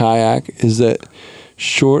my kayak is that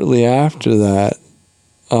shortly after that,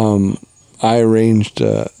 I arranged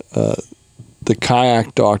the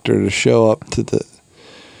kayak doctor to show up to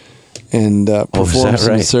and perform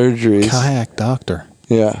some surgeries. Kayak doctor.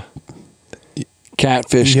 Yeah.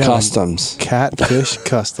 Catfish Yeah. Customs. Catfish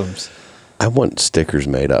Customs. I want stickers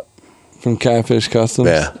made up. From Catfish Customs?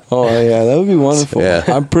 Yeah. Oh, yeah, that would be wonderful. Yeah.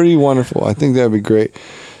 I'm pretty wonderful. I think that would be great.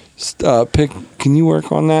 Can you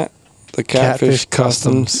work on that? The Catfish, Catfish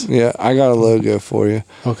Customs. Yeah, I got a logo for you.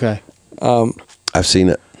 Okay. I've seen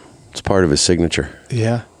it. It's part of his signature.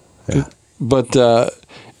 Yeah. But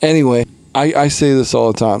anyway, I say this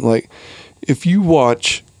all the time. Like, if you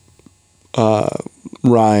watch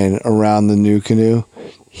Ryan around the new canoe,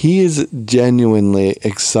 he is genuinely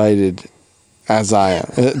excited as I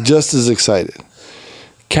am, just as excited.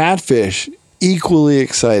 Catfish, equally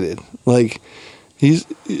excited. Like, he's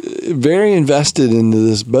very invested into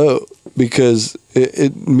this boat because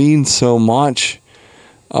it means so much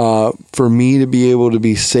for me to be able to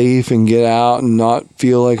be safe and get out and not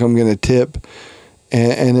feel like I'm going to tip.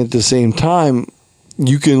 And at the same time,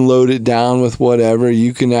 you can load it down with whatever.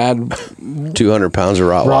 You can add 200 pounds of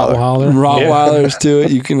Rottweilers to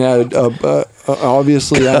it. You can add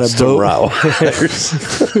obviously add a boat.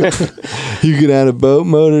 You can add a boat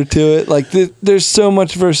motor to it. Like there's so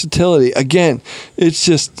much versatility. Again, it's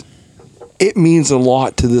just it means a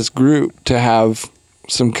lot to this group to have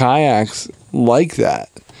some kayaks like that,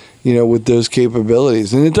 with those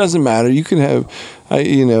capabilities. And it doesn't matter. You can have, I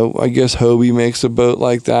guess Hobie makes a boat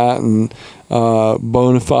like that, and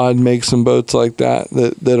Bonafide makes some boats like that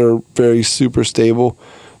are very super stable.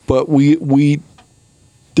 But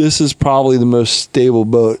this is probably the most stable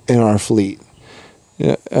boat in our fleet.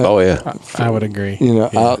 Yeah. I would agree.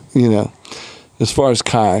 As far as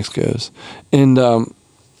kayaks goes, and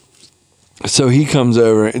so he comes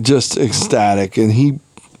over just ecstatic, and he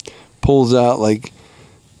pulls out like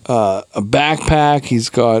a backpack. He's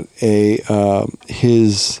got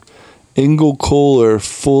his Engel cooler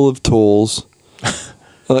full of tools.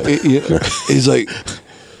 He's like,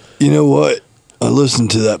 you know what? I listened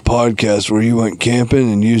to that podcast where you went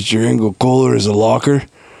camping and used your Engel cooler as a locker.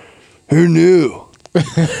 Who knew?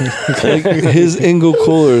 Like, his Engel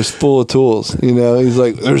cooler is full of tools. He's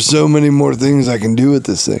like, there's so many more things I can do with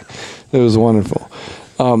this thing. It was wonderful.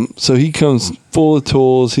 So he comes full of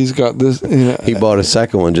tools. He's got this. He bought a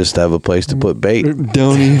second one just to have a place to put bait.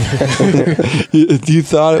 Don't even. You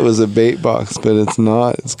thought it was a bait box, but it's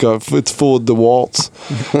not. It's full of DeWalt's.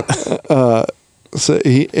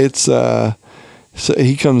 So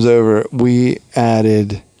he comes over. We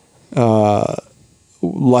added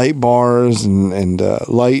light bars and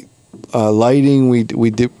lighting. We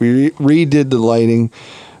redid the lighting.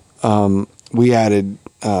 We added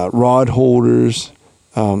rod holders.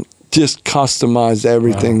 Just customized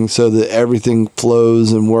everything so that everything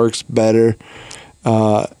flows and works better.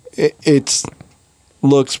 It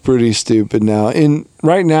looks pretty stupid now.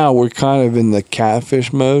 Right now we're kind of in the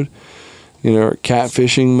catfish mode, or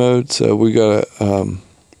catfishing mode. So we got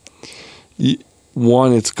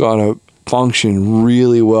one, it's got to function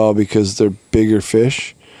really well because they're bigger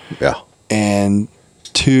fish. Yeah. And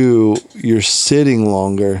two, you're sitting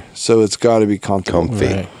longer, so it's got to be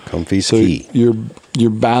comfortable. Comfy's so key. You're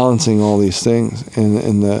balancing all these things,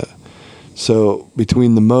 and so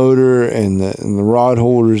between the motor and the rod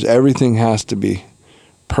holders, everything has to be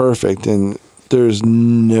perfect. And there's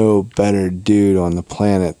no better dude on the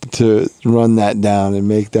planet to run that down and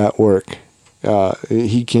make that work.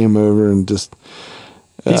 He came over and just.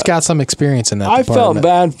 He's got some experience in that. I felt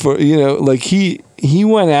bad for like he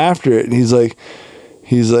went after it, and he's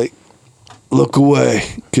like, look away,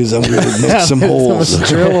 because I'm going to make some holes.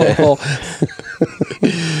 Drill a hole.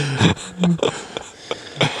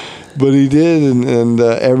 But he did, and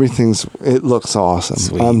it looks awesome.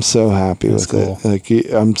 Sweet. I'm so happy with it. Like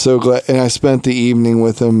I'm so glad, and I spent the evening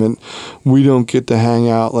with him, and we don't get to hang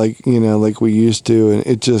out like we used to, and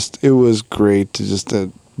it was great to just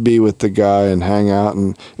be with the guy and hang out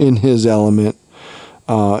and in his element.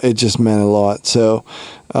 It just meant a lot. So,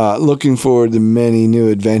 looking forward to many new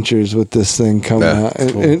adventures with this thing coming out.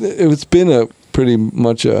 Cool. It's been a pretty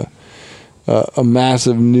much a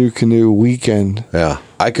massive new canoe weekend. Yeah,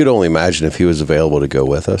 I could only imagine if he was available to go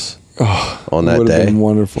with us on that day. Been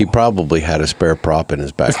wonderful. He probably had a spare prop in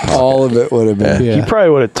his back pocket. All of it would have been. He probably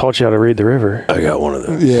would have taught you how to read the river. I got one of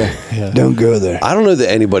those. Yeah. Don't go there. I don't know that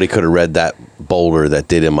anybody could have read that boulder that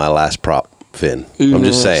did in my last prop fin. I'm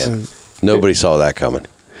just saying. Nobody saw that coming.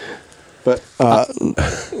 But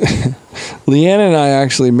Leanne and I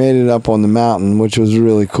actually made it up on the mountain, which was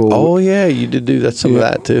really cool. Oh, yeah, you did do some of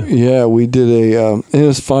that, too. Yeah, we did it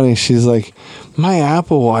was funny. She's like, my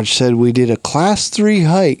Apple Watch said we did a class 3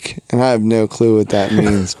 hike. And I have no clue what that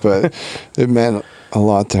means, but it meant a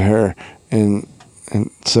lot to her. And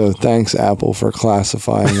so thanks, Apple, for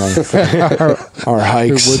classifying our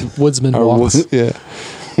hikes. Woodsman walks. Yeah.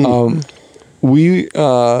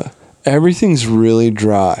 Everything's really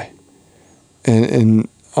dry. And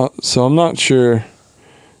so I'm not sure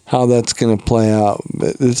how that's going to play out,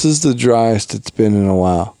 but this is the driest it's been in a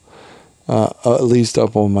while, at least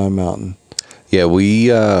up on my mountain. Yeah,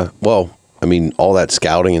 we, all that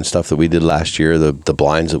scouting and stuff that we did last year, the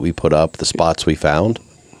blinds that we put up, the spots we found,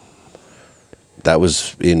 that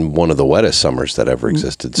was in one of the wettest summers that ever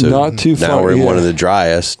existed. So not too far. Now we're in one of the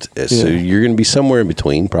driest. So you're going to be somewhere in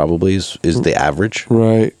between, probably is the average.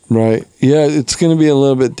 Right. Yeah, it's going to be a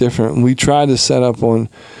little bit different. We tried to set up on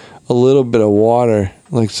a little bit of water,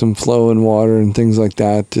 like some flowing water and things like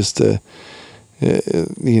that, just to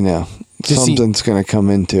you know, something's going to come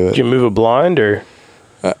into it. Did you move a blind or?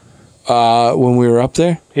 When we were up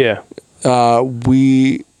there, Yeah.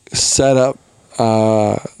 we set up.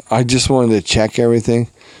 I just wanted to check everything.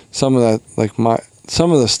 Some of that,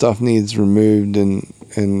 some of the stuff needs removed,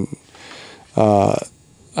 and I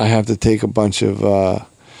have to take a bunch of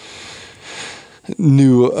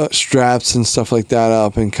new straps and stuff like that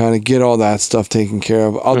up, and kind of get all that stuff taken care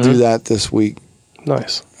of. I'll do that this week.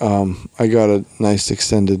 Nice. I got a nice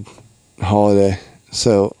extended holiday,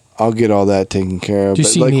 so I'll get all that taken care of. Did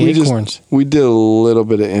you see any acorns? We did a little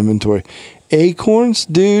bit of inventory. Acorns,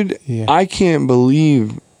 dude. Yeah. I can't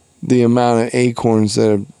believe the amount of acorns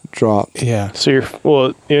that have dropped. Yeah. So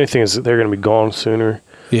the only thing is that they're going to be gone sooner.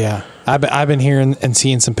 Yeah. I've been hearing and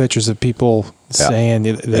seeing some pictures of people saying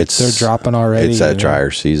that they're dropping already. It's that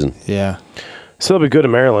drier season. Yeah. So that'll be good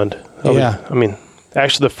in Maryland. I mean,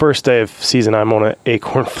 actually, the first day of season, I'm on an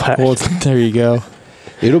acorn flash. Well, there you go.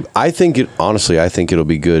 I think it'll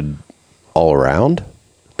be good all around.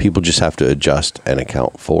 People just have to adjust and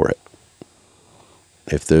account for it.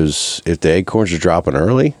 If the acorns are dropping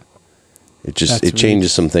early, it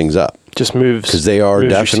changes some things up. Just moves, because they are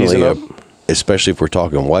definitely up. Especially if we're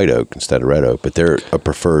talking white oak instead of red oak, but they're a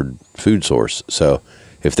preferred food source. So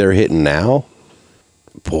if they're hitting now,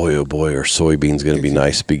 boy oh boy, are soybeans going to be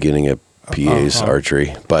nice beginning of PA's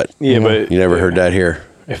archery. But but you never heard that here.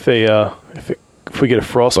 If we get a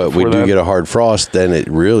frost, but we do get a hard frost, then it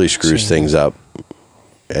really screws things up.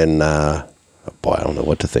 And boy, I don't know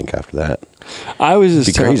what to think after that. I was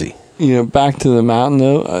just crazy. Back to the mountain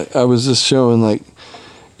though. I was just showing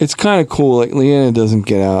it's kind of cool. Like Leanna doesn't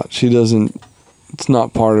get out. She doesn't. It's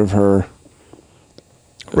not part of her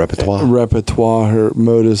repertoire, her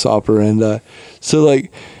modus operandi. So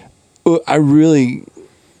I really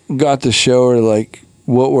got to show her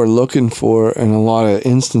what we're looking for in a lot of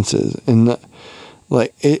instances, and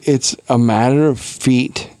it's a matter of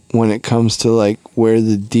feet when it comes to where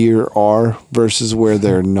the deer are versus where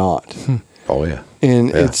they're not. Oh yeah, and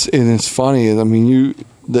it's funny. I mean,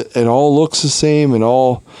 it all looks the same, and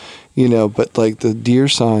all, but the deer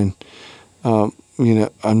sign,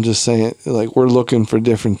 I'm just saying, we're looking for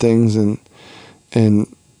different things, and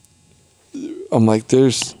I'm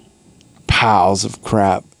there's piles of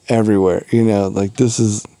crap everywhere, this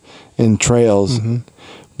is in trails,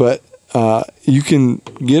 but you can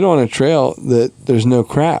get on a trail that there's no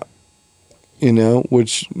crap,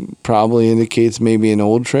 which probably indicates maybe an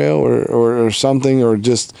old trail or something, or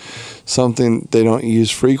just something they don't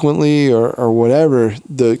use frequently, or whatever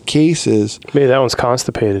the case is. Maybe that one's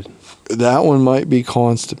constipated. That one might be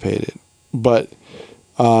constipated, but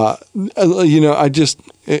we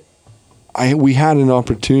had an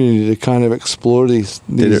opportunity to kind of explore these.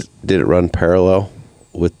 Did it run parallel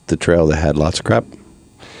with the trail that had lots of crap?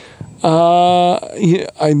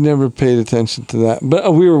 I never paid attention to that,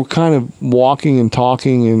 but we were kind of walking and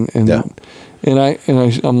talking,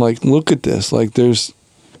 I'm like, look at this. There's,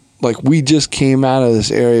 we just came out of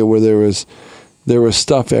this area where there was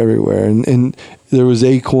stuff everywhere, and there was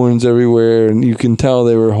acorns everywhere, and you can tell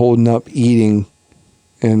they were holding up eating,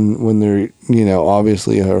 and when they're,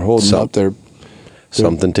 obviously are holding up, they're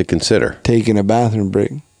something to consider. Taking a bathroom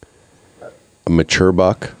break. A mature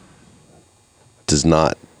buck does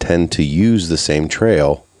not tend to use the same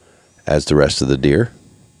trail as the rest of the deer.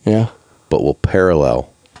 Yeah. But will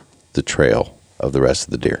parallel the trail of the rest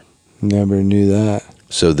of the deer. Never knew that.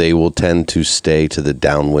 So they will tend to stay to the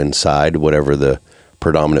downwind side, whatever the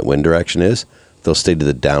predominant wind direction is. They'll stay to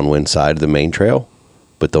the downwind side of the main trail,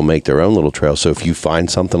 but they'll make their own little trail. So if you find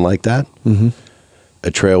something like that, a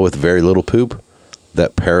trail with very little poop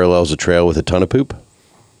that parallels a trail with a ton of poop,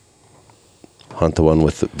 hunt the one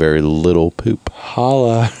with very little poop.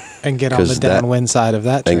 Holla. And get on the downwind side of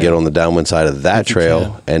that trail. And get on the downwind side of that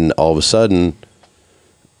trail. And all of a sudden,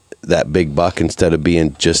 that big buck, instead of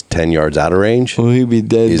being just 10 yards out of range, will he be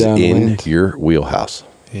dead is downwind? in your wheelhouse.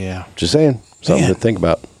 Yeah. Just saying. Something to think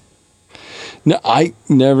about. No, I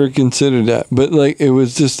never considered that. But it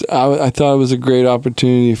was just, I thought it was a great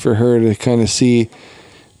opportunity for her to kind of see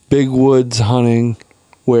big woods hunting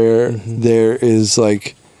where there is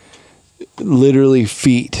literally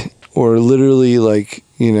feet, or literally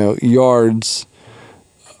yards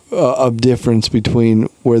of difference between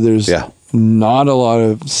where there's not a lot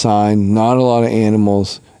of sign, not a lot of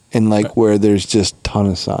animals, and where there's just ton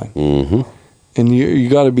of sign. And you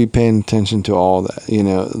got to be paying attention to all that,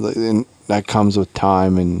 and that comes with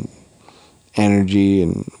time and energy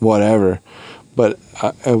and whatever. But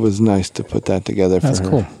it was nice to put that together for her. That's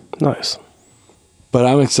cool. Nice. But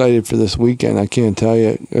I'm excited for this weekend. I can't tell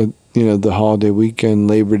you, the holiday weekend,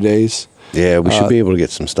 Labor Days. Yeah, we should be able to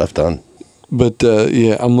get some stuff done. But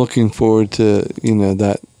yeah, I'm looking forward to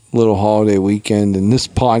that little holiday weekend, and this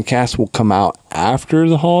podcast will come out after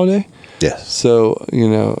the holiday. Yes. So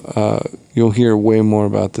you'll hear way more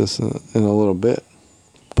about this in a little bit.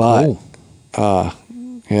 But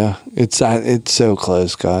yeah, it's so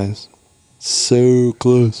close, guys. So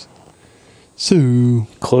close. So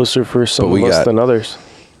closer for some of us than others.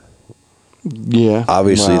 Yeah.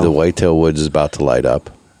 Obviously, the whitetail woods is about to light up.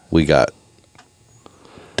 We got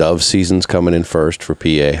dove season's coming in first for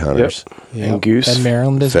PA hunters. Yep. And goose. And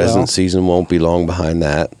Maryland as Pheasant well. season won't be long behind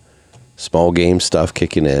that. Small game stuff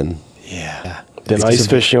kicking in. Yeah. Then ice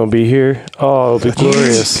fishing will be here. Oh, it'll be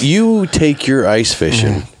glorious. You take your ice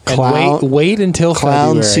fishing. And wait until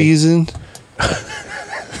clown February. season.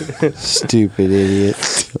 Stupid idiot.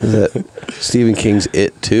 Stephen King's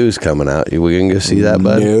It 2 is coming out. We gonna go see that,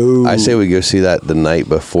 bud? No. I say we go see that the night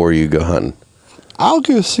before you go hunting. I'll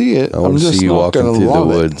go see it. I want to see you walking through the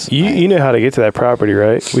woods. You know how to get to that property,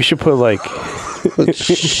 right? We should put like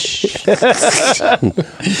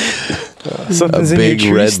something's a big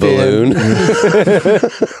red balloon.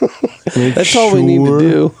 That's all we need to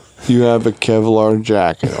do. You have a Kevlar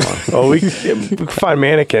jacket on. Oh, we can find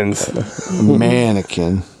mannequins.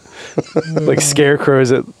 Mannequin. Like scarecrows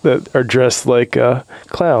that are dressed like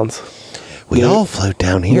clowns. We all float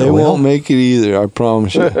down here. They won't make it either, I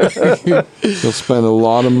promise you. You'll spend a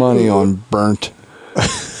lot of money on burnt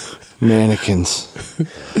mannequins.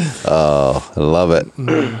 Oh, I love it.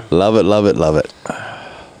 Love it, love it, love it.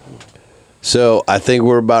 So I think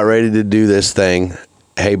we're about ready to do this thing.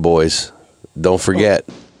 Hey, boys, don't forget,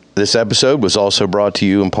 this episode was also brought to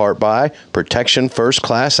you in part by Protection First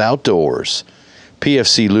Class Outdoors.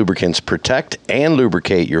 PFC lubricants protect and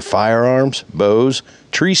lubricate your firearms, bows,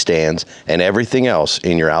 tree stands, and everything else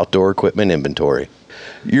in your outdoor equipment inventory.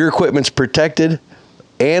 Your equipment's protected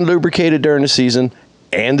and lubricated during the season,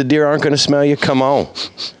 and the deer aren't going to smell you. Come on.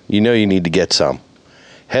 You know you need to get some.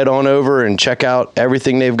 Head on over and check out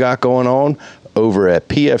everything they've got going on over at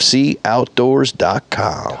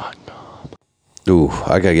pfcoutdoors.com. Ooh,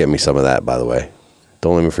 I got to get me some of that, by the way.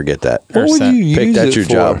 Don't let me forget that. What would you use That's your it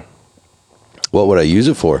for? job. What would I use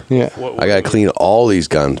it for? Yeah. I got to clean all these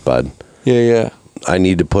guns, bud. Yeah. I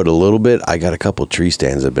need to put a little bit. I got a couple tree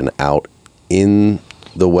stands that have been out in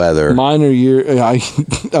the weather.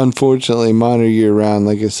 Unfortunately, mine are year round.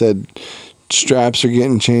 Like I said, straps are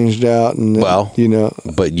getting changed out, and but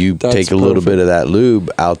you take a little bit of that lube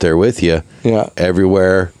out there with you. Yeah.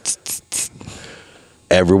 Everywhere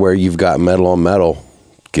you've got metal on metal,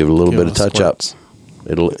 give it a little bit of touch up.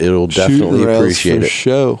 It'll definitely appreciate it.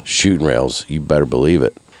 Shooting rails, you better believe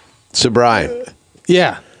it. So Brian,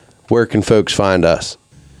 yeah, where can folks find us?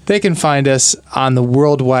 They can find us on the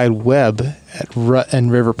World Wide Web at Rut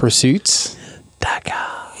and River Pursuits.com.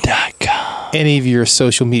 Any of your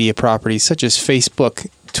social media properties such as Facebook,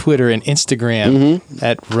 Twitter, and Instagram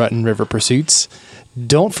at Rut and River Pursuits.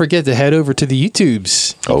 Don't forget to head over to the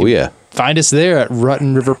YouTubes. Find us there at Rut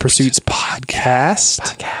and River Pursuits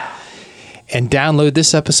Podcast. And download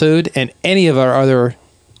this episode and any of our other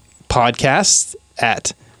podcasts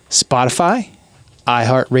at Spotify,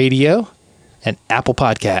 iHeartRadio, and Apple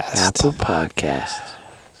Podcasts.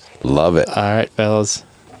 Love it. All right, fellas.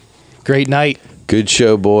 Great night. Good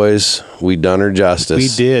show, boys. We done her justice. We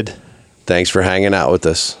did. Thanks for hanging out with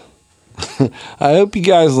us. I hope you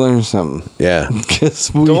guys learned something. Yeah.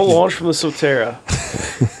 Don't launch from the Sotera.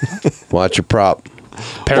 Watch your prop.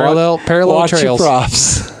 Parallel Watch trails. your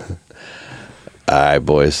props. All right,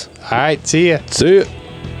 boys. All right, see ya. See ya.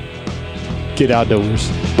 Get outdoors.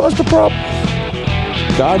 Bust a prop.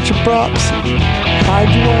 Guard your props. Hide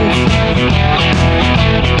your wife.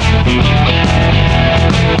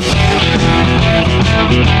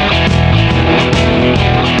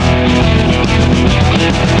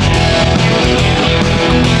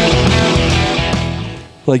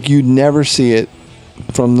 Like you'd never see it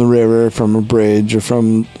from the river, from a bridge, or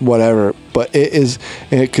from whatever, but it is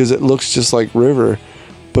because it looks just like river,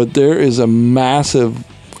 but there is a massive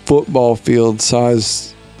football field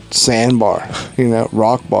size sandbar,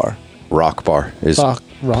 rock bar. Rock bar is rock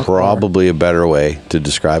probably a better way to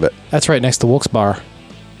describe it. That's right next to Wilkes Bar.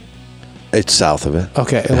 It's south of it.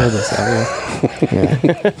 Okay, a little bit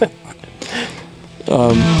south.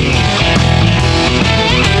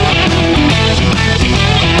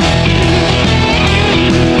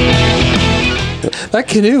 That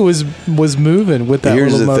canoe was moving with that.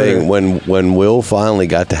 Here's little the motor. thing: when Will finally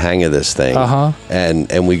got the hang of this thing,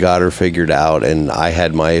 and we got her figured out, and I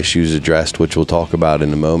had my issues addressed, which we'll talk about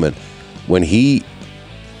in a moment. When he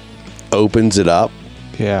opens it up,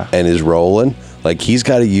 and is rolling, like he's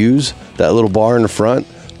got to use that little bar in the front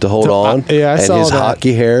to hold on. Yeah, I and saw his that.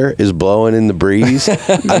 hockey hair is blowing in the breeze.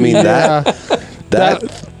 I mean that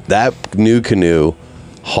new canoe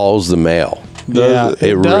hauls the mail. Yeah,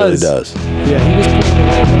 It really does. Yeah, he was putting it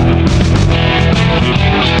right.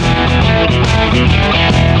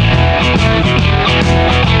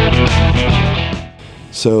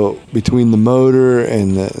 So between the motor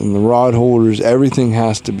and the rod holders, everything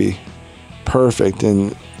has to be perfect,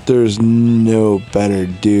 and there's no better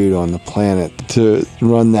dude on the planet to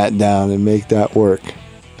run that down and make that work.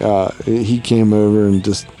 He came over and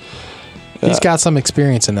just. He's got some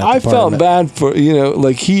experience in that. I felt bad for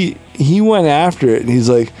like he went after it, and he's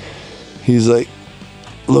like,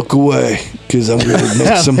 look away because I'm gonna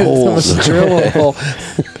make some holes. Drill a hole.